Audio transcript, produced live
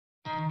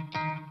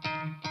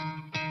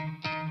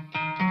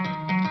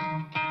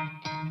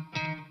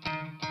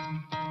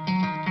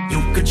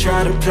You could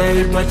try to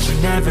play, but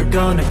you're never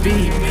gonna beat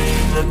me.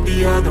 Look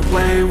the other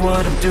way,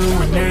 what I'm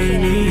doing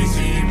ain't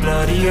easy.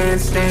 Bloody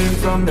hands stained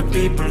from the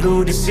people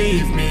who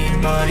deceive me.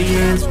 Muddy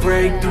hands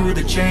break through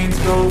the chains,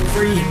 go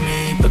free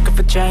me. Looking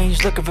for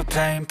change, looking for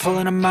pain,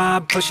 pulling a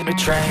mob, pushing a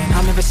train.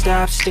 I'll never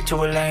stop, stick to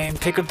a lane,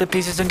 pick up the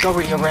pieces and go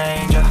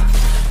rearrange.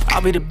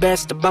 I'll be the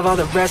best above all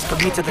the rest,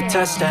 put me to the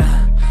test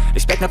and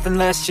expect nothing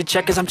less, your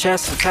check as I'm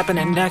chess, what's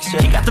happening next,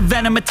 yeah. He got the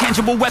venom, a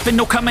tangible weapon,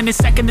 no coming in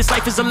second. This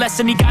life is a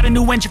lesson, he got a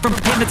new engine from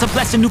pain, it's a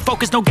blessing. New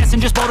focus, no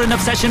guessing, just bold and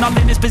obsession. All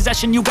in his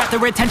possession, you got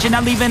their attention.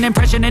 I'll leave an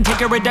impression and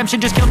take a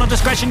redemption. Just kill, no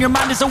discretion, your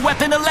mind is a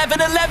weapon.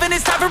 11-11,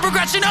 it's time for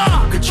progression,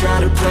 You could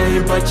try to play,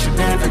 but you're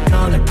never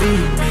gonna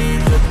beat me.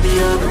 Look the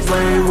other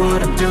way,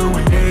 what I'm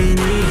doing ain't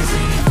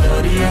easy.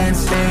 Bloody hands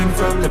stained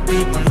from the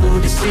people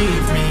who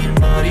deceive me.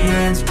 Muddy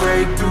hands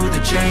break through the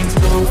chains,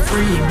 go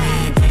free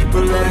me.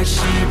 People like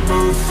sheep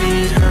move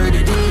feet, hurt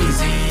it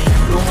easy.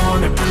 You don't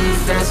wanna be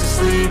fast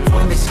asleep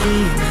when they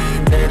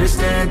scheming. Better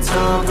stand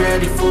tall,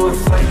 ready for a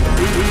fight,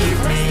 believe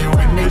me.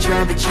 When they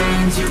try the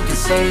chains, you can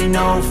say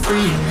no,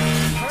 free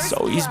me.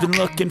 So he's been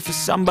looking for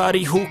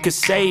somebody who could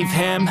save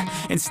him,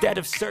 instead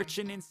of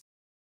searching in